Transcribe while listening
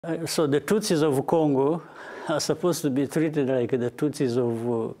So the Tutsis of Congo are supposed to be treated like the Tutsis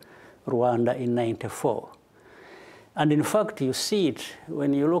of Rwanda in '94. And in fact, you see it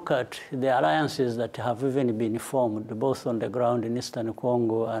when you look at the alliances that have even been formed, both on the ground in Eastern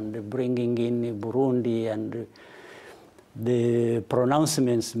Congo and bringing in Burundi, and the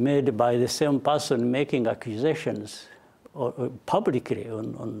pronouncements made by the same person making accusations publicly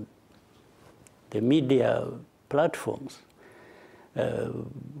on the media platforms.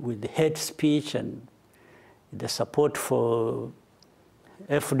 With the hate speech and the support for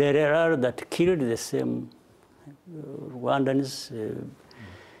FDLR that killed the same Rwandans.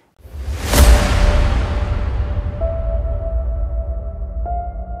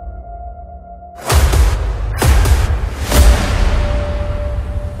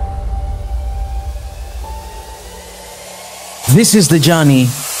 This is the journey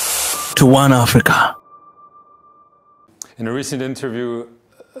to One Africa. In a recent interview,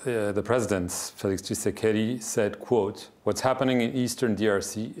 the president, SBICTZTX, said, quote, "What's happening in Eastern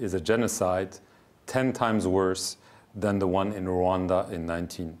DRC is a genocide 10 times worse than the one in Rwanda in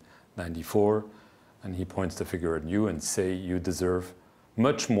 1994. And he points the figure at you and say you deserve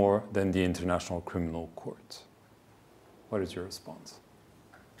much more than the International Criminal Court." What is your response?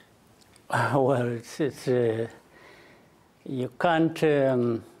 Well, you can't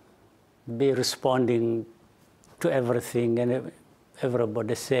be responding to everything and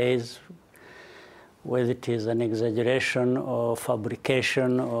everybody says, whether it is an exaggeration or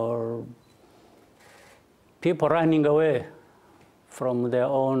fabrication or people running away from their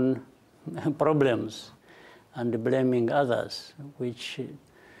own problems and blaming others, which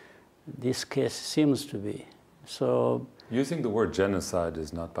this case seems to be. So using the word genocide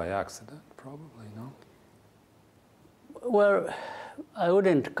is not by accident, probably, no? Well, I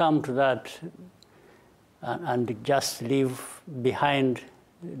wouldn't come to that and just leave behind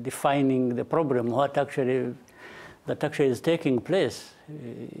defining the problem, what actually is taking place.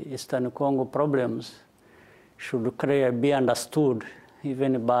 Eastern Congo problems should clearly be understood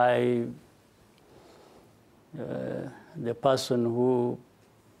even by the person who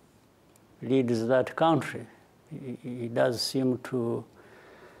leads that country. He does seem to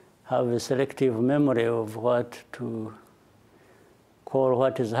have a selective memory of what to call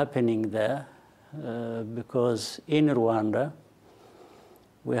what is happening there. Because in Rwanda,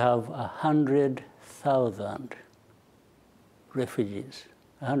 we have 100,000 refugees,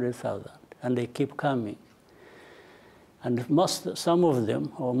 100,000, and they keep coming. And some of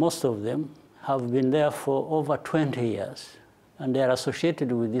them, or most of them, have been there for over 20 years, and they are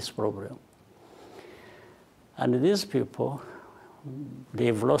associated with this problem. And these people,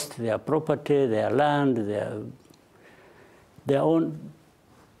 they've lost their property, their land, their own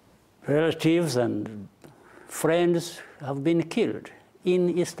relatives and friends have been killed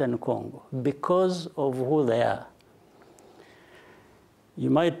in Eastern Congo because of who they are. You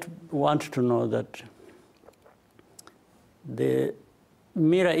might want to know that the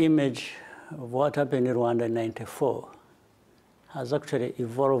mirror image of what happened in Rwanda in '94 has actually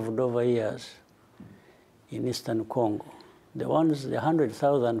evolved over years in Eastern Congo. The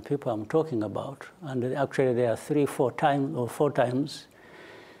 100,000 people I'm talking about, and actually there are 4 times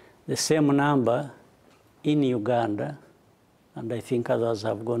the same number in Uganda, and I think others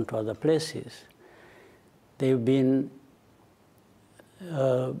have gone to other places. They've been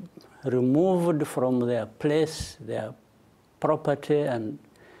removed from their place, their property, and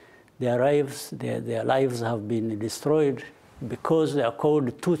their lives have been destroyed because they are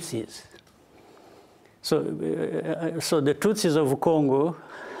called Tutsis. So the Tutsis of Congo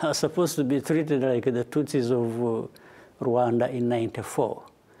are supposed to be treated like the Tutsis of Rwanda in '94.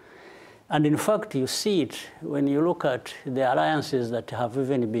 And in fact, you see it when you look at the alliances that have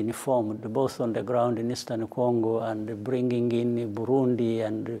even been formed, both on the ground in Eastern Congo and bringing in Burundi,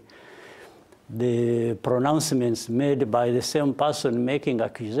 and the pronouncements made by the same person making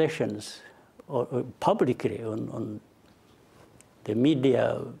accusations publicly on the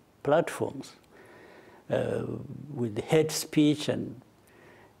media platforms with the hate speech and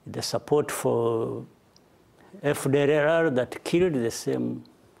the support for FDLR that killed the same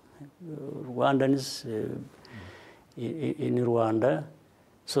Rwandans in Rwanda.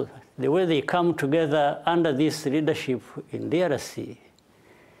 So the way they come together under this leadership in DRC,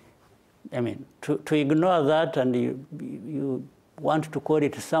 I mean, to ignore that and you want to call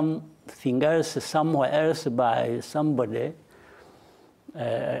it something else, somewhere else by somebody,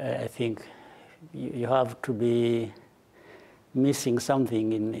 I think you have to be missing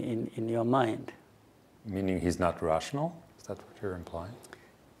something in your mind. Meaning he's not rational? Is that what you're implying?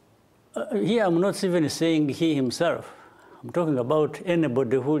 Here I'm not even saying he himself. I'm talking about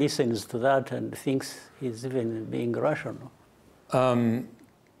anybody who listens to that and thinks he's even being rational.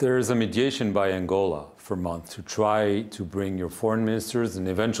 There is a mediation by Angola for months to try to bring your foreign ministers and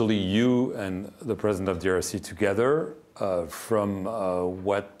eventually you and the president of DRC together. From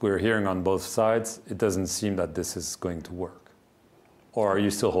what we're hearing on both sides, it doesn't seem that this is going to work. Or are you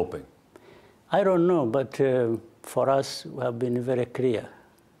still hoping? I don't know, but for us, we have been very clear.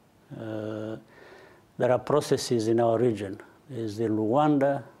 There are processes in our region. There's the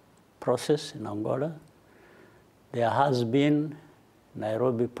Rwanda process in Angola. There has been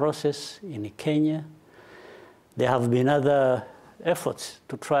Nairobi process in Kenya. There have been other efforts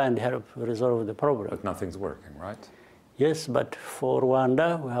to try and help resolve the problem. But nothing's working, right? Yes, but for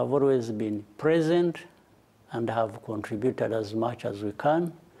Rwanda, we have always been present and have contributed as much as we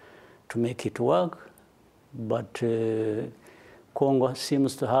can to make it work. But Congo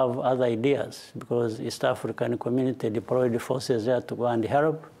seems to have other ideas because East African community deployed forces there to go and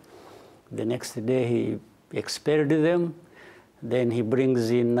help. The next day he expelled them. Then he brings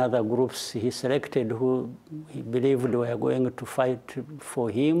in other groups he selected who he believed were going to fight for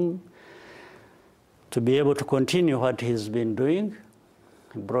him to be able to continue what he's been doing.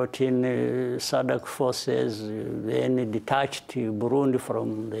 He brought in SADC forces, then detached Burundi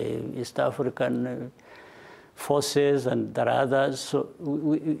from the East African forces, and there are others. So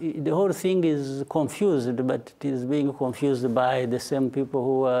the whole thing is confused, but it is being confused by the same people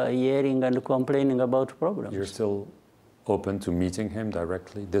who are hearing and complaining about problems. You're still open to meeting him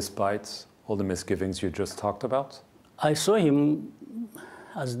directly, despite all the misgivings you just talked about? I saw him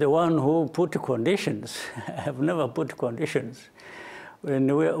as the one who put conditions. I have never put conditions.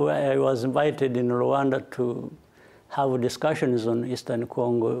 When I was invited in Rwanda to have discussions on Eastern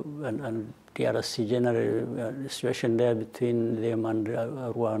Congo and DRC general situation there between them and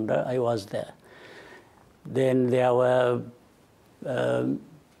Rwanda, I was there. Then there were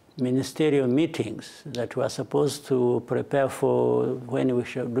ministerial meetings that were supposed to prepare for when we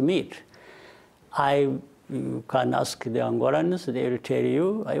should meet. You can ask the Angolans, they will tell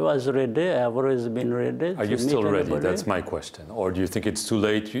you, I was ready, I have always been ready. Are you still ready? That's my question. Or do you think it's too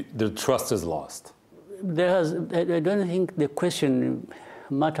late? The trust is lost? I don't think the question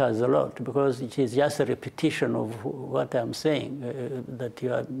matters a lot because it is just a repetition of what I'm saying that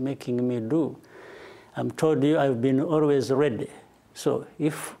you are making me do. I'm told you I've been always ready. So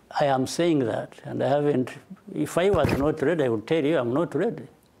if I am saying that and I haven't, if I was not ready, I would tell you I'm not ready,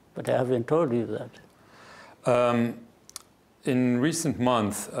 but I haven't told you that. In recent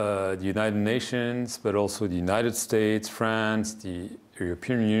months, the United Nations, but also the United States, France, the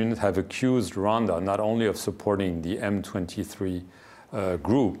European Union have accused Rwanda not only of supporting the M23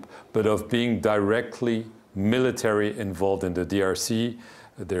 group, but of being directly military involved in the DRC.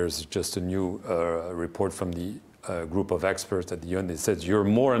 There's just a new report from the group of experts at the UN that says you're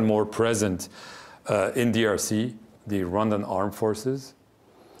more and more present in DRC, the Rwandan armed forces.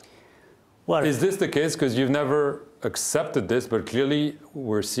 Well, is this the case? Because you've never accepted this, but clearly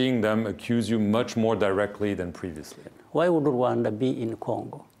we're seeing them accuse you much more directly than previously. Why would Rwanda be in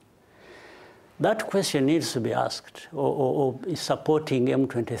Congo? That question needs to be asked, or supporting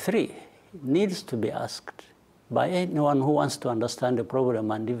M23 needs to be asked by anyone who wants to understand the problem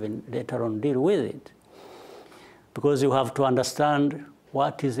and even later on deal with it. Because you have to understand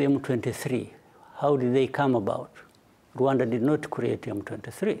what is M23, how did they come about? Rwanda did not create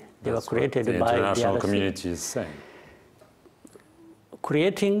M23. They were created by the international community is saying.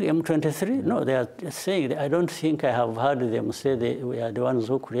 Creating M23? No, they are saying, I don't think I have heard them say we are the ones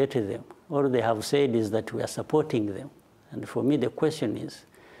who created them. All they have said is that we are supporting them. And for me, the question is,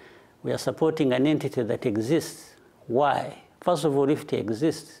 we are supporting an entity that exists. Why? First of all, if it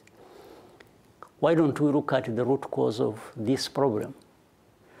exists, why don't we look at the root cause of this problem?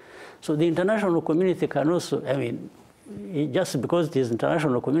 So the international community can also, I mean, just because it is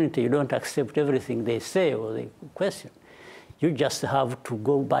international community, you don't accept everything they say or they question. You just have to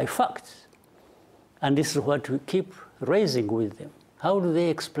go by facts. And this is what we keep raising with them. How do they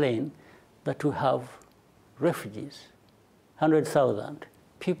explain that we have refugees, 100,000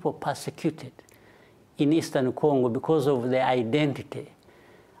 people persecuted in Eastern Congo because of their identity?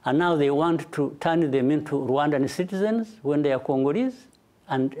 And now they want to turn them into Rwandan citizens when they are Congolese?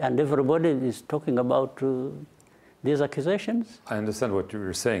 And everybody is talking about these accusations? I understand what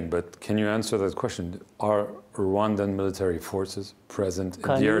you're saying, but can you answer that question? Are Rwandan military forces present in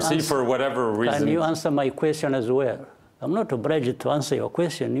DRC for whatever reason? Can you answer my question as well? I'm not obliged to answer your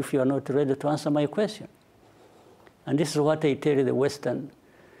question if you are not ready to answer my question. And this is what I tell the Western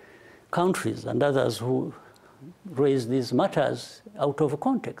countries and others who raise these matters out of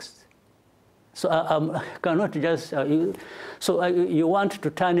context. So I cannot just, you want to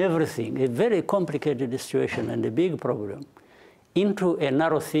turn everything, a very complicated situation and a big problem, into a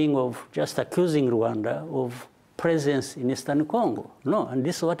narrow thing of just accusing Rwanda of presence in Eastern Congo. No, and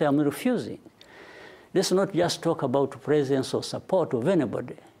this is what I'm refusing. Let's not just talk about presence or support of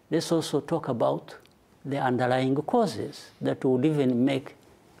anybody. Let's also talk about the underlying causes that would even make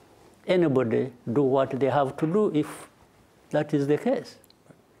anybody do what they have to do if that is the case.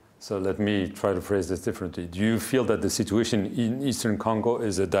 So let me try to phrase this differently. Do you feel that the situation in Eastern Congo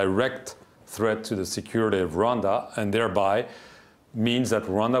is a direct threat to the security of Rwanda, and thereby means that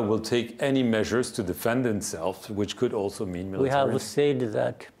Rwanda will take any measures to defend itself, which could also mean military? We have said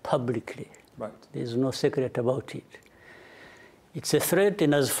that publicly. Right. There's no secret about it. It's a threat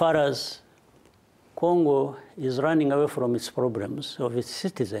in as far as Congo is running away from its problems, of its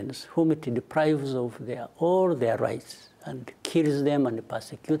citizens, whom it deprives of all their rights, and kills them and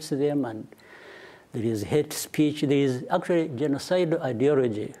persecutes them, and there is hate speech. There is actually genocidal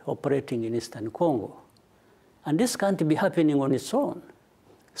ideology operating in Eastern Congo. And this can't be happening on its own.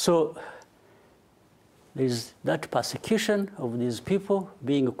 So there is that persecution of these people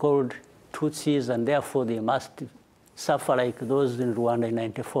being called Tutsis, and therefore they must suffer like those in Rwanda in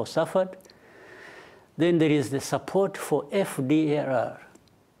 '94 suffered. Then there is the support for FDLR.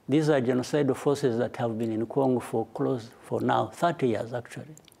 These are genocidal forces that have been in Congo for now 30 years,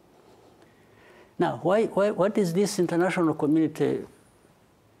 actually. Now, what is this international community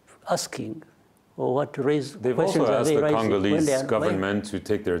asking? Or what They've also asked the Congolese government to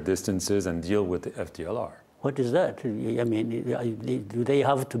take their distances and deal with the FDLR. What is that? I mean, do they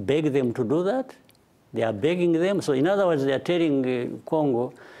have to beg them to do that? They are begging them. So in other words, they are telling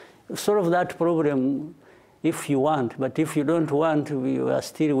Congo, solve that problem if you want, but if you don't want, we are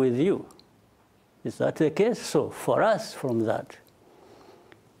still with you. Is that the case? So for us, from that,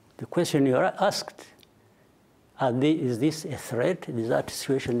 the question you are asked, is this a threat? Is that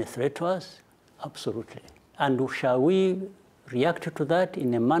situation a threat to us? Absolutely. And shall we react to that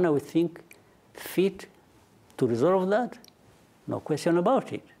in a manner we think fit to resolve that? No question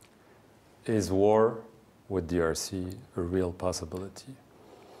about it. Is war with DRC a real possibility?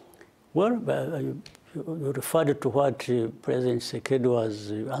 Well, you referred to what President Tshisekedi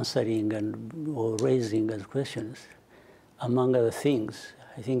was answering or raising as questions. Among other things,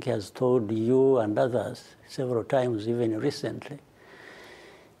 I think he has told you and others several times, even recently.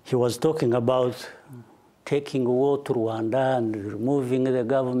 He was talking about taking war to Rwanda and removing the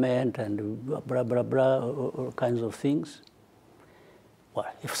government and blah, blah, blah, all kinds of things. Well,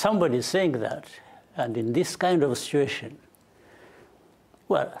 if somebody is saying that, and in this kind of situation,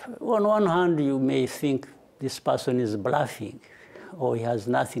 well, on one hand, you may think this person is bluffing or he has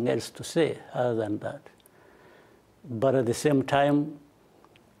nothing else to say other than that. But at the same time,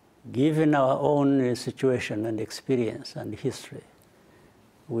 given our own situation and experience and history,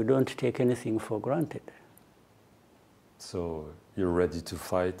 we don't take anything for granted. So you're ready to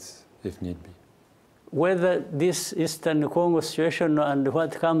fight if need be? Whether this Eastern Congo situation and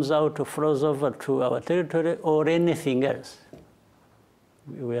what comes out flows over to our territory or anything else,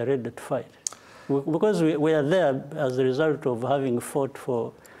 we are ready to fight. Because we are there as a result of having fought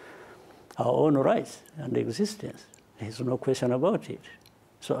for our own rights and existence. There's no question about it.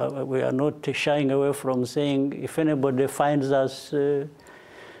 So we are not shying away from saying if anybody finds us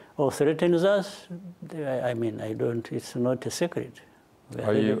or threatens us, I mean, it's not a secret.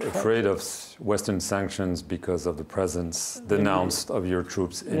 Are you afraid of Western sanctions because of the presence denounced of your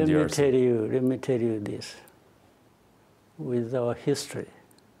troops in DRC? Let me tell you this. With our history,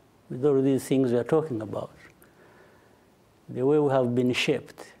 with all these things we are talking about, the way we have been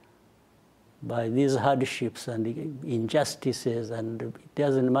shaped by these hardships and injustices, and it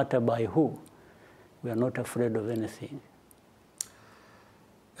doesn't matter by who, we are not afraid of anything.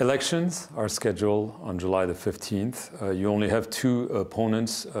 Elections are scheduled on July the 15th. You only have two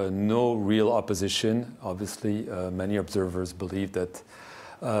opponents, no real opposition. Obviously, many observers believe that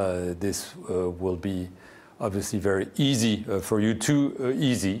this will be obviously very easy for you, too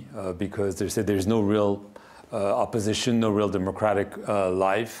easy, because they say there's no real opposition, no real democratic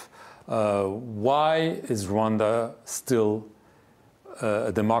life. Why is Rwanda still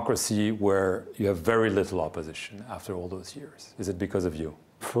a democracy where you have very little opposition after all those years? Is it because of you?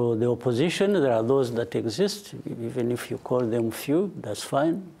 For the opposition, there are those that exist. Even if you call them few, that's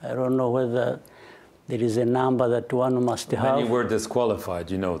fine. I don't know whether there is a number that one must have. Many were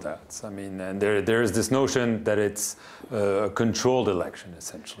disqualified, you know that. I mean, and there is this notion that it's a controlled election,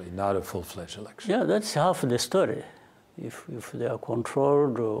 essentially, not a full-fledged election. Yeah, that's half the story. If they are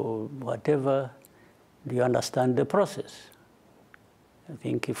controlled or whatever, do you understand the process? I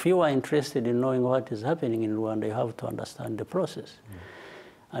think if you are interested in knowing what is happening in Rwanda, you have to understand the process.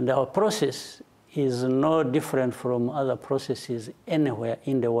 And our process is no different from other processes anywhere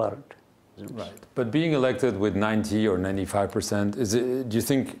in the world. Right. But being elected with 90 or 95%, do you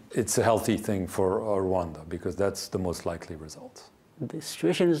think it's a healthy thing for Rwanda? Because that's the most likely result. The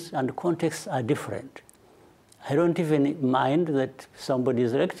situations and the contexts are different. I don't even mind that somebody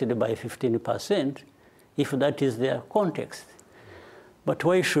is elected by 15% if that is their context. But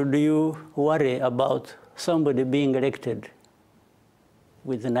why should you worry about somebody being elected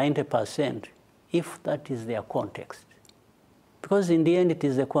with 90% if that is their context? Because in the end, it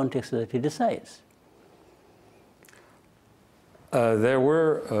is the context that it decides. There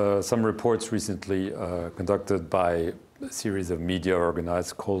were some reports recently conducted by a series of media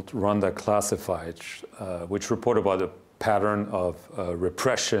organized called Rwanda Classified, which report about a pattern of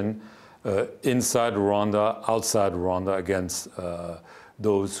repression inside Rwanda, outside Rwanda, against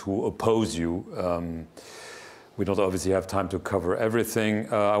those who oppose you. We don't obviously have time to cover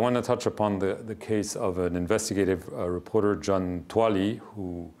everything. I want to touch upon the case of an investigative reporter, John Twali,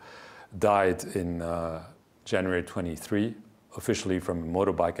 who died in January 23, officially from a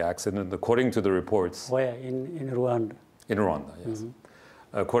motorbike accident, according to the reports. Where? In Rwanda? In Rwanda, yes.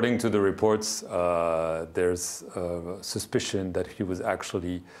 According to the reports, there's suspicion that he was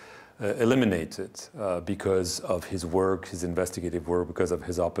actually eliminated because of his work, his investigative work, because of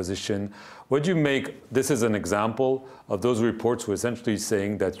his opposition. What do you make, this is an example of those reports who are essentially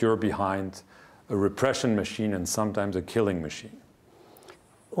saying that you're behind a repression machine and sometimes a killing machine?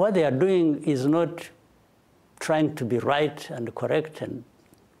 What they are doing is not trying to be right and correct, and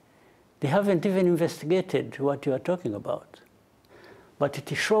they haven't even investigated what you are talking about. But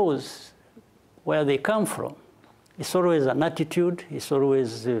it shows where they come from. It's always an attitude, it's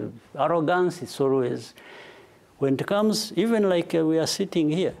always arrogance, it's always, when it comes, even like we are sitting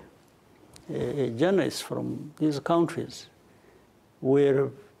here, journalists from these countries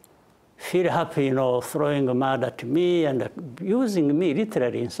will feel happy, you know, throwing mud at me and using me,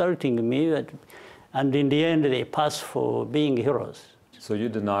 literally insulting me, and in the end they pass for being heroes. So you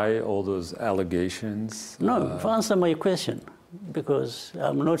deny all those allegations? No, answer my question. Because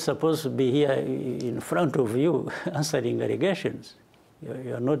I'm not supposed to be here in front of you answering allegations.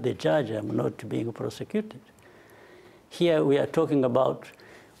 You're not the judge, I'm not being prosecuted. Here we are talking about,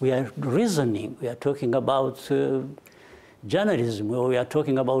 we are reasoning, we are talking about journalism, we are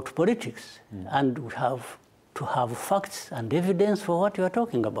talking about politics, and we have to have facts and evidence for what you are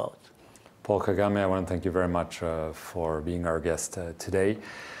talking about. Paul Kagame, I want to thank you very much for being our guest today.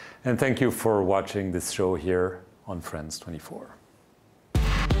 And thank you for watching this show here on Friends 24.